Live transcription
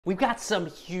We've got some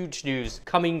huge news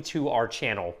coming to our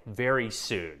channel very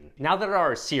soon. Now that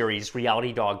our series,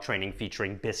 Reality Dog Training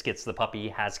featuring Biscuits the puppy,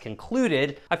 has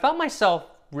concluded, I found myself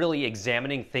really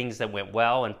examining things that went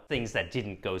well and things that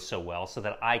didn't go so well so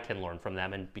that I can learn from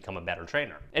them and become a better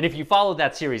trainer. And if you followed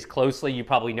that series closely, you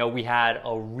probably know we had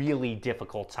a really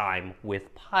difficult time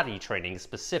with potty training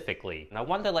specifically. And I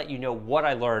wanted to let you know what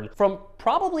I learned from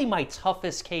probably my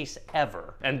toughest case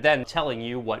ever, and then telling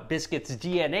you what Biscuit's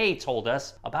DNA told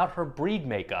us about her breed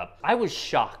makeup. I was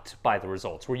shocked by the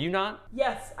results, were you not?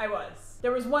 Yes, I was.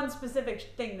 There was one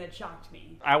specific thing that shocked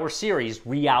me. Our series,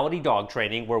 Reality Dog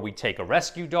Training, where we take a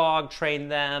rescue dog, train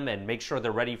them, and make sure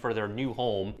they're ready for their new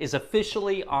home, is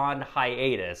officially on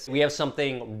hiatus. We have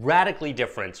something radically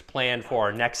different planned for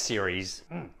our next series.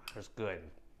 That's good.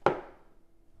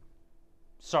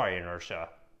 Sorry, Inertia.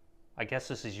 I guess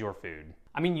this is your food.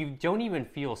 I mean, you don't even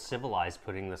feel civilized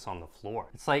putting this on the floor.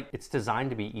 It's like it's designed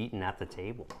to be eaten at the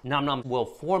table. Nom Nom will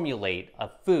formulate a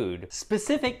food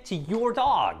specific to your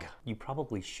dog. You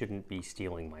probably shouldn't be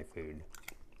stealing my food.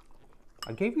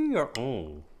 I gave you your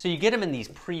own. So you get them in these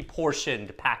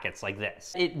pre-portioned packets like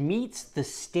this. It meets the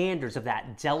standards of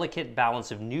that delicate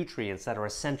balance of nutrients that are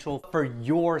essential for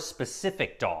your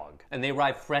specific dog. And they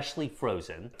arrive freshly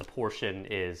frozen. The portion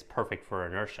is perfect for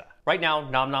Inertia. Right now,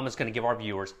 Nom Nom is gonna give our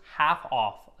viewers half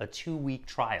off a 2-week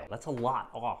trial. That's a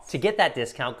lot off. To get that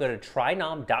discount, go to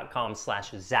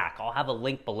trynom.com/Zak. I'll have a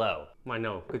link below. I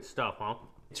know, good stuff, huh?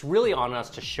 It's really on us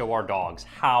to show our dogs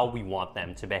how we want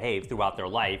them to behave throughout their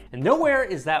life, and nowhere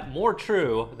is that more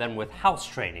true than with house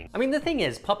training. I mean, the thing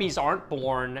is, puppies aren't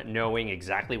born knowing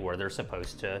exactly where they're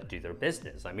supposed to do their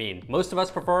business. I mean, most of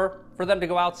us prefer for them to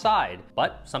go outside,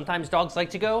 but sometimes dogs like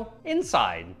to go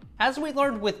inside, as we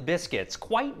learned with Biscuits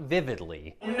quite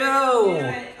vividly. No!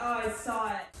 Oh, I saw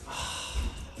it.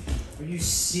 Are you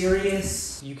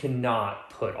serious? You cannot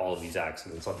put all of these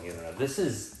accidents on the internet. This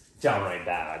is downright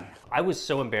bad. I was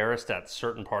so embarrassed at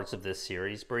certain parts of this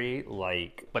series, Bree,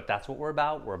 but that's what we're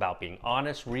about. We're about being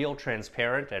honest, real,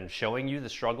 transparent, and showing you the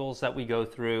struggles that we go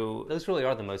through. Those really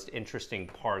are the most interesting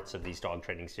parts of these dog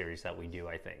training series that we do,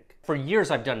 I think. For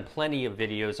years, I've done plenty of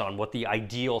videos on what the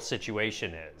ideal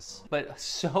situation is, but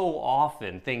so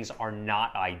often things are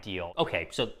not ideal. Okay,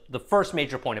 so the first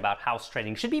major point about house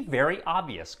training should be very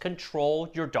obvious.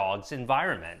 Control your dog's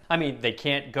environment. I mean, they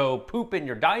can't go poop in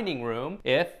your dining room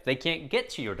if they can't get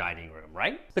to your dining room,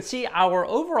 right? But see, our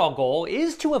overall goal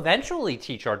is to eventually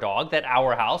teach our dog that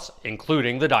our house,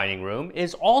 including the dining room,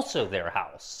 is also their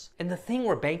house. And the thing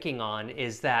we're banking on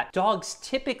is that dogs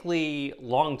typically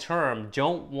long-term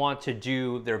don't want to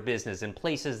do their business in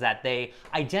places that they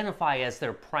identify as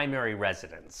their primary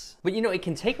residence. But you know, it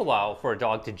can take a while for a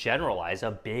dog to generalize a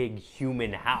big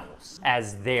human house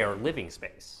as their living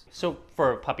space. So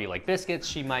for a puppy like Biscuits,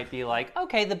 she might be like,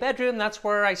 okay, the bedroom, that's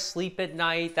where I sleep at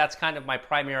night. That's kind of my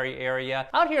primary area.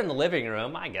 Out here in the living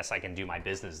room, I guess I can do my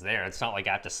business there. It's not like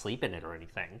I have to sleep in it or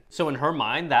anything. So in her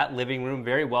mind, that living room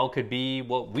very well could be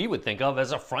what we would think of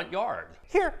as a front yard.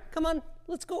 Here, come on.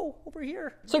 Let's go over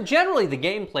here. So generally the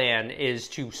game plan is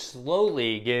to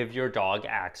slowly give your dog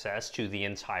access to the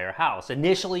entire house,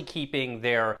 initially keeping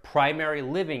their primary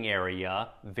living area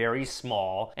very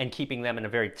small and keeping them in a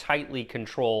very tightly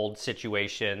controlled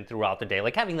situation throughout the day,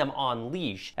 like having them on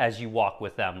leash as you walk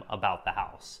with them about the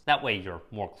house. That way you're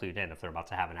more clued in if they're about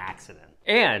to have an accident.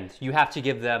 And you have to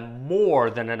give them more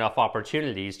than enough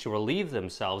opportunities to relieve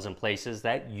themselves in places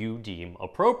that you deem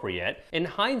appropriate. In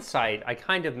hindsight, I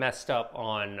kind of messed up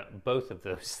on both of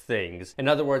those things. In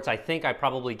other words, I think I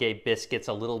probably gave Biscuits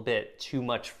a little bit too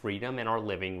much freedom in our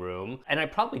living room, and I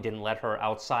probably didn't let her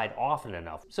outside often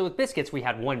enough. So with Biscuits, we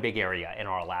had one big area in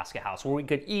our Alaska house where we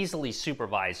could easily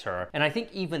supervise her, and I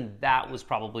think even that was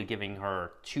probably giving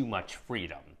her too much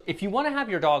freedom. If you want to have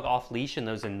your dog off leash in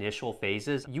those initial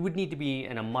phases, you would need to be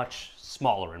in a much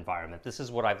smaller environment. This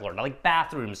is what I've learned, like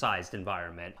bathroom-sized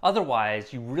environment.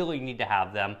 Otherwise, you really need to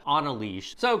have them on a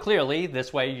leash. So clearly,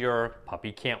 this way your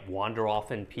puppy can't wander off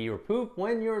and pee or poop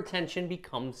when your attention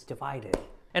becomes divided.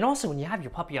 And also, when you have your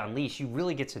puppy on leash, you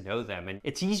really get to know them, and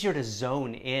it's easier to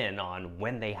zone in on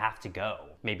when they have to go.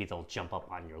 Maybe they'll jump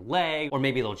up on your leg, or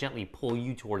maybe they'll gently pull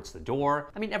you towards the door.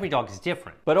 I mean, every dog is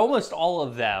different, but almost all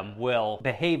of them will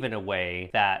behave in a way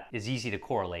that is easy to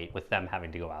correlate with them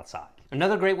having to go outside.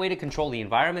 Another great way to control the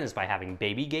environment is by having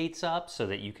baby gates up so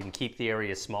that you can keep the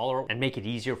area smaller and make it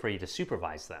easier for you to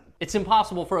supervise them. It's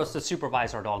impossible for us to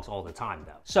supervise our dogs all the time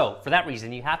though. So for that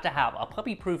reason, you have to have a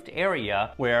puppy-proofed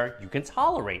area where you can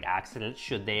tolerate accidents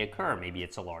should they occur. Maybe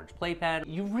it's a large playpen.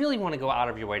 You really want to go out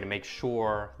of your way to make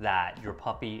sure that your puppy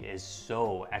puppy is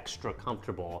so extra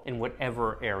comfortable in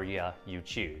whatever area you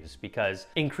choose, because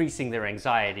increasing their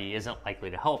anxiety isn't likely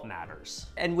to help matters.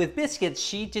 And with Biscuit,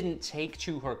 she didn't take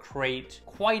to her crate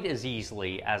quite as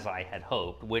easily as I had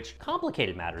hoped, which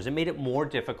complicated matters. It made it more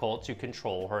difficult to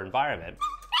control her environment.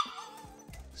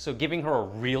 So giving her a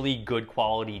really good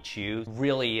quality chew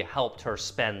really helped her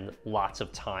spend lots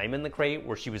of time in the crate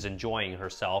where she was enjoying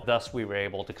herself. Thus, we were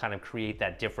able to kind of create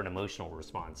that different emotional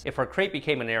response. If her crate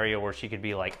became an area where she could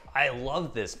be like, I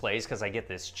love this place because I get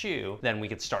this chew, then we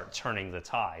could start turning the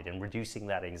tide and reducing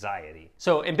that anxiety.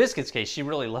 So in Biscuit's case, she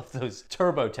really loved those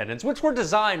turbo tendons, which were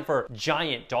designed for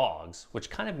giant dogs,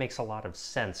 which kind of makes a lot of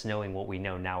sense knowing what we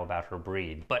know now about her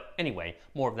breed. But anyway,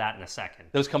 more of that in a second.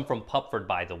 Those come from Pupford,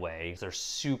 by the way. They're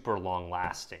super long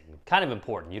lasting. Kind of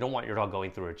important. You don't want your dog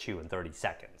going through a chew in 30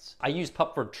 seconds. I use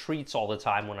Pupford treats all the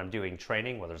time when I'm doing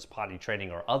training, whether it's potty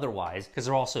training or otherwise, because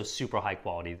they're also super high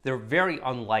quality. They're very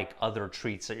unlike other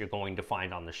treats that you're going to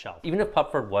find on the shelf. Even if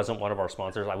Pupford wasn't one of our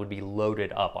sponsors, I would be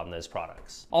loaded up on those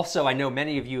products. Also, I know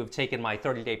many of you have taken my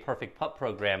 30-day perfect pup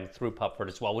program through Pupford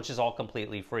as well, which is all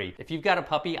completely free. If you've got a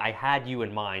puppy, I had you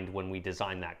in mind when we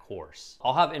designed that course.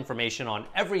 I'll have information on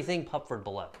everything Pupford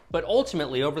below. But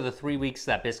ultimately, over the 3 weeks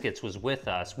that Biscuits was with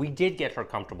us, we did get her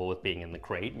comfortable with being in the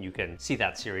crate, and you can see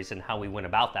that series and how we went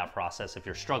about that process if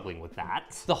you're struggling with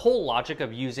that. The whole logic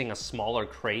of using a smaller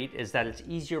crate is that it's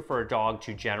easier for a dog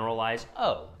to generalize,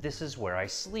 oh, this is where I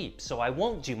sleep, so I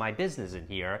won't do my business in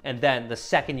here. And then the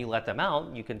second you let them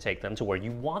out, you can take them to where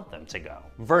you want them to go.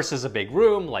 Versus a big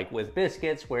room like with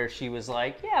Biscuits, where she was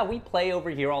like, yeah, we play over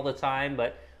here all the time,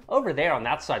 but over there on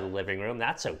that side of the living room,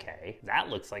 that's okay. That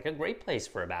looks like a great place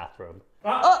for a bathroom.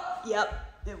 Oh,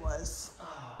 yep, it was.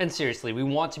 And seriously, we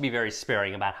want to be very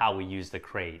sparing about how we use the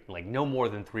crate, like no more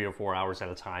than 3 or 4 hours at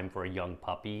a time for a young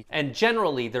puppy. And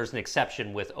generally, there's an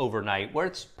exception with overnight where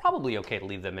it's probably okay to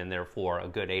leave them in there for a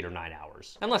good 8 or 9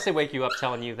 hours, unless they wake you up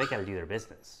telling you they gotta do their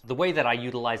business. The way that I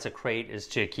utilize a crate is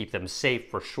to keep them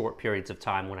safe for short periods of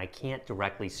time when I can't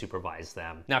directly supervise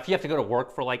them. Now, if you have to go to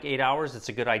work for like 8 hours, it's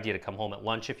a good idea to come home at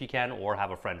lunch if you can, or have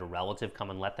a friend or relative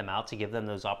come and let them out to give them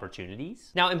those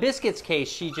opportunities. Now, in Biscuit's case,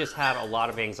 she just had a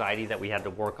lot of anxiety that we had to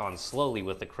work on slowly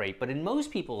with the crate. But in most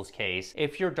people's case,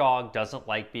 if your dog doesn't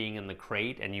like being in the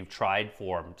crate and you've tried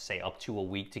for, say, up to a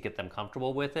week to get them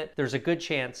comfortable with it, there's a good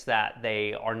chance that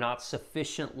they are not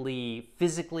sufficiently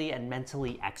physically and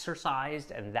mentally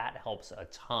exercised, and that helps a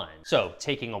ton. So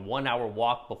taking a 1-hour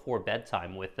walk before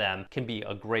bedtime with them can be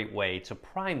a great way to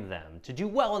prime them to do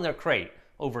well in their crate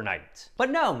overnight. But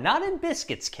no, not in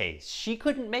Biscuit's case. She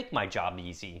couldn't make my job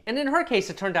easy. And in her case,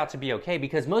 it turned out to be okay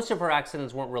because most of her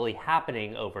accidents weren't really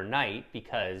happening overnight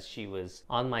because she was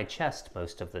on my chest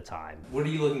most of the time. What are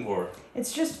you looking for?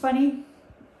 It's just funny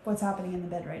what's happening in the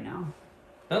bed right now.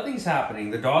 Nothing's happening.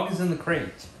 The dog is in the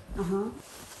crate. Uh-huh.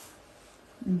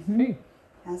 Mm-hmm.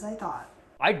 As I thought.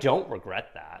 I don't regret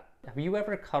that. Have you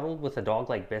ever cuddled with a dog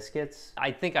like Biscuit's?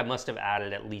 I think I must have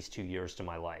added at least 2 years to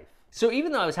my life. So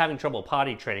even though I was having trouble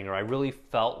potty training her, I really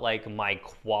felt like my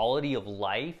quality of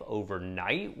life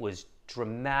overnight was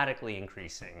dramatically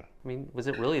increasing. I mean, was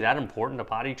it really that important to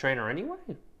potty train her anyway?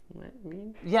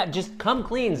 Yeah, just come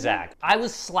clean, Zach. I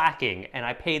was slacking and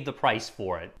I paid the price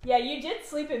for it. Yeah, you did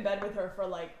sleep in bed with her for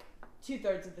like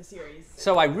 2/3 of the series.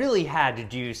 So I really had to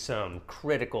do some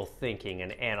critical thinking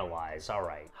and analyze, all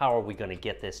right, how are we gonna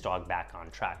get this dog back on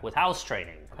track with house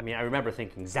training? I mean, I remember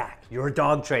thinking, Zach, you're a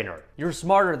dog trainer. You're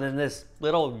smarter than this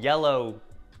little yellow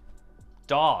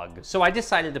dog. So I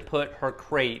decided to put her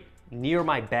crate near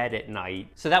my bed at night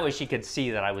so that way she could see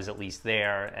that I was at least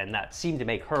there, and that seemed to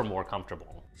make her more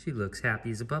comfortable. She looks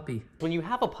happy as a puppy. When you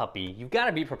have a puppy, you've got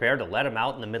to be prepared to let them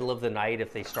out in the middle of the night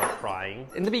if they start crying.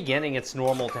 In the beginning, it's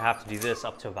normal to have to do this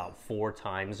up to about 4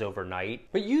 times overnight,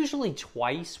 but usually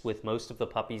twice with most of the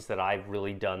puppies that I've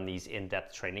really done these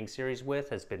in-depth training series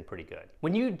with has been pretty good.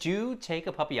 When you do take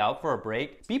a puppy out for a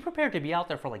break, be prepared to be out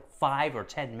there for like 5 or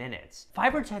 10 minutes.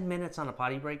 5 or 10 minutes on a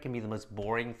potty break can be the most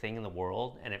boring thing in the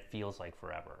world, and it feels like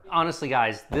forever. Honestly,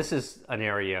 guys, this is an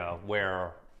area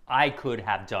where I could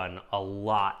have done a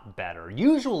lot better.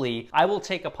 Usually, I will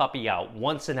take a puppy out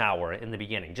once an hour in the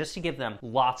beginning just to give them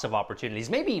lots of opportunities,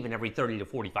 maybe even every 30 to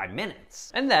 45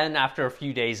 minutes. And then after a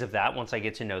few days of that, once I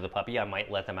get to know the puppy, I might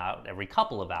let them out every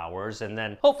couple of hours, and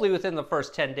then hopefully within the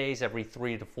first 10 days, every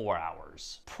 3 to 4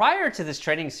 hours. Prior to this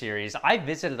training series, I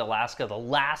visited Alaska the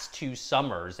last 2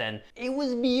 summers, and it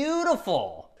was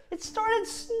beautiful. It started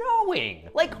snowing,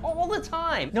 like all the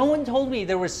time. No one told me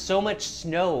there was so much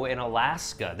snow in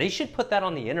Alaska. They should put that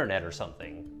on the internet or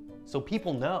something, so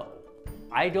people know.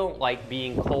 I don't like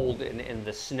being cold and in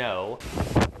the snow.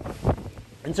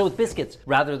 And so with Biscuits,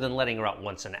 rather than letting her out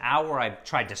once an hour, I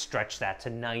tried to stretch that to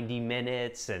 90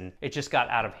 minutes, and it just got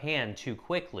out of hand too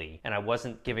quickly, and I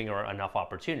wasn't giving her enough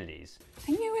opportunities.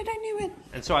 I knew it.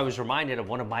 And so I was reminded of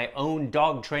one of my own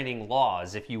dog training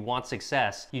laws. If you want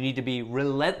success, you need to be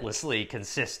relentlessly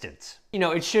consistent. You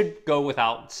know, it should go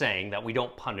without saying that we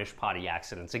don't punish potty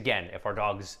accidents. Again, if our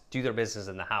dogs do their business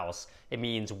in the house, it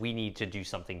means we need to do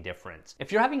something different.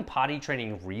 If you're having potty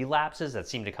training relapses that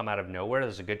seem to come out of nowhere,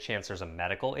 there's a good chance there's a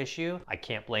medical issue. I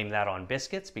can't blame that on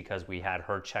Biscuits because we had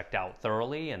her checked out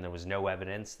thoroughly and there was no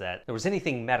evidence that there was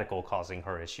anything medical causing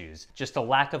her issues. Just a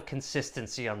lack of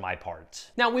consistency on my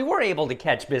part. Now, we were able to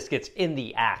catch Biscuits in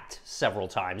the act several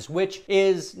times, which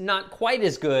is not quite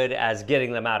as good as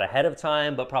getting them out ahead of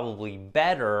time, but probably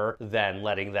better than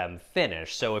letting them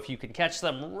finish. So if you can catch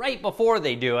them right before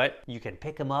they do it, you can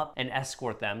pick them up and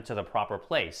escort them to the proper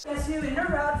place. Guess who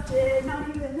interrupted? Not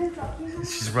even interrupting.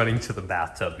 She's running to the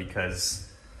bathtub because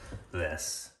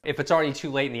this. If it's already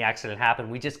too late and the accident happened,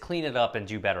 we just clean it up and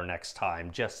do better next time,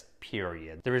 just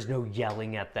period. There is no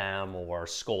yelling at them or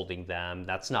scolding them.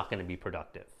 That's not going to be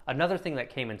productive. Another thing that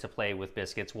came into play with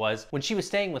Biscuits was when she was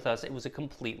staying with us, it was a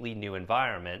completely new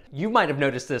environment. You might have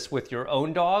noticed this with your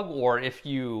own dog, or if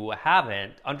you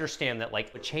haven't, understand that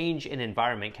like a change in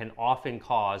environment can often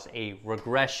cause a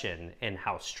regression in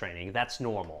house training. That's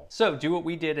normal. So do what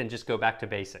we did and just go back to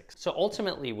basics. So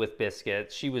ultimately with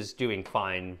Biscuit, she was doing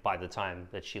fine by the time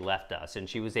that she left us, and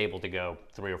she was able to go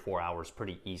 3 or 4 hours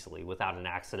pretty easily without an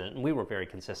accident, and we were very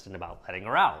consistent about letting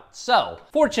her out. So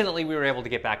fortunately, we were able to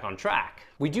get back on track.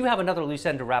 We do have another loose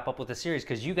end to wrap up with the series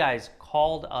because you guys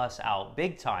called us out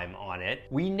big time on it.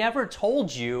 We never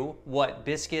told you what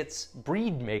Biscuit's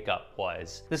breed makeup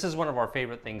was. This is one of our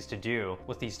favorite things to do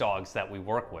with these dogs that we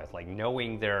work with. Like,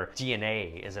 knowing their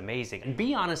DNA is amazing. And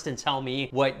be honest and tell me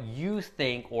what you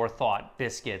think or thought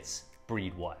Biscuit's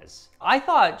breed was. I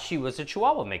thought she was a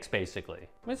Chihuahua mix, basically.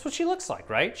 That's what she looks like,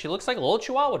 right? She looks like a little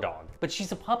Chihuahua dog. But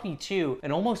she's a puppy too,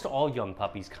 and almost all young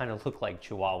puppies kind of look like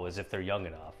Chihuahuas if they're young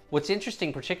enough. What's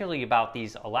interesting particularly about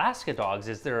these Alaska dogs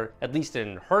is they're, at least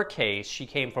in her case, she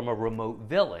came from a remote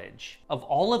village. Of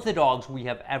all of the dogs we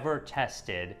have ever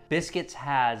tested, Biscuits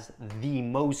has the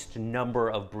most number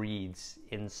of breeds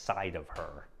inside of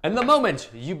her. And the moment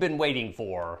you've been waiting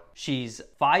for, she's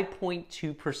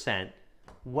 5.2%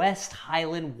 West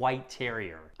Highland White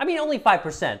Terrier. I mean, only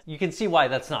 5%. You can see why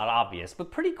that's not obvious, but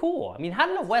pretty cool. I mean, how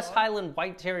did a West Highland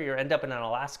White Terrier end up in an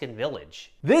Alaskan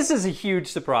village? This is a huge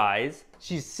surprise.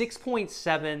 She's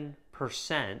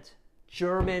 6.7%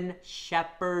 German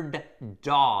Shepherd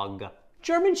dog.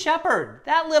 German Shepherd,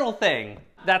 that little thing.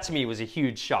 That to me was a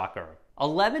huge shocker.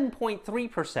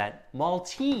 11.3%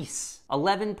 Maltese.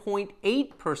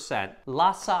 11.8%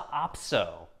 Lhasa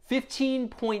Apso.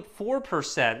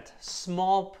 15.4%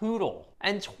 small poodle,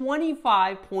 and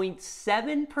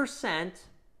 25.7%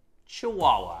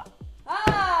 Chihuahua.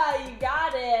 Ah, you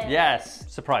got it. Yes,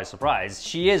 surprise, surprise.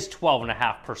 She is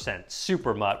 12.5%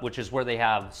 super mutt, which is where they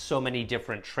have so many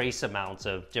different trace amounts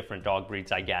of different dog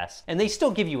breeds, I guess. And they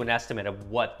still give you an estimate of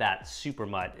what that super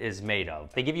mutt is made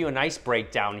of. They give you a nice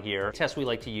breakdown here. The test we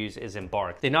like to use is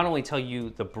Embark. They not only tell you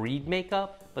the breed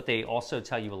makeup, but they also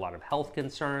tell you a lot of health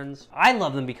concerns. I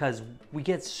love them because we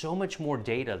get so much more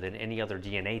data than any other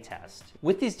DNA test.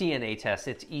 With these DNA tests,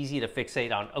 it's easy to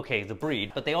fixate on, okay, the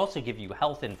breed, but they also give you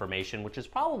health information, which is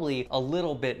probably a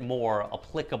little bit more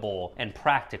applicable and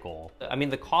practical. I mean,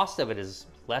 the cost of it is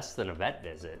less than a vet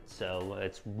visit, so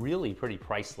it's really pretty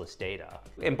priceless data.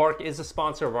 Embark is a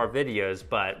sponsor of our videos,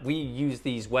 but we use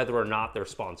these whether or not they're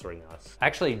sponsoring us.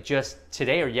 Actually, just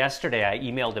today or yesterday, I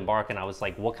emailed Embark and I was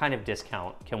like, what kind of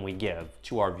discount can we give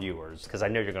to our viewers? Because I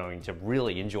know you're going to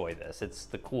really enjoy this. It's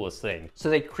the coolest thing. So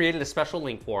they created a special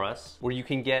link for us where you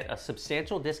can get a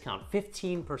substantial discount,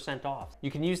 15% off.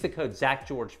 You can use the code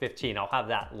ZachGeorge15. I'll have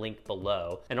that link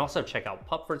below. And also check out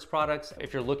Pupford's products.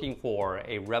 If you're looking for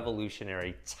a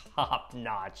revolutionary,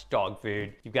 top-notch dog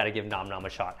food, you've got to give Nom Nom a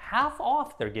shot. Half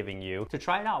off they're giving you to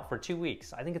try it out for 2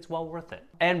 weeks. I think it's well worth it.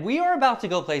 And we are about to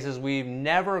go places we've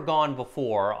never gone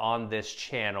before on this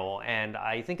channel, and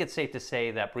I think it's safe to say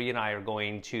that Bree and I are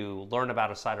going to learn about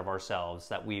a side of ourselves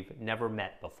that we've never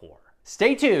met before.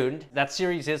 Stay tuned. That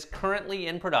series is currently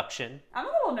in production. I'm a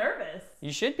little nervous.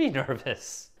 You should be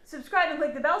nervous. Subscribe and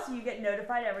click the bell so you get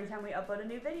notified every time we upload a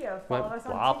new video. Follow us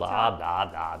on blah, TikTok. blah, blah,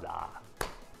 blah, blah.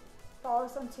 Follow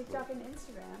us on TikTok and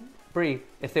Instagram. Bree,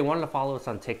 if they wanted to follow us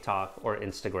on TikTok or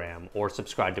Instagram or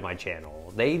subscribe to my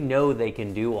channel, they know they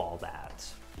can do all that.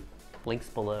 Links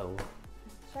below.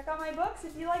 Check out my books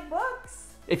if you like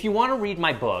books. If you want to read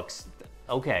my books,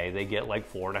 okay, they get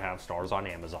like 4.5 stars on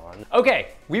Amazon.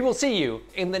 Okay, we will see you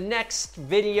in the next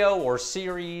video or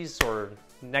series or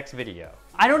next video.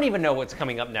 I don't even know what's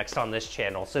coming up next on this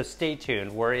channel, so stay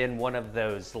tuned. We're in one of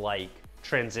those like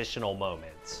transitional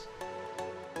moments.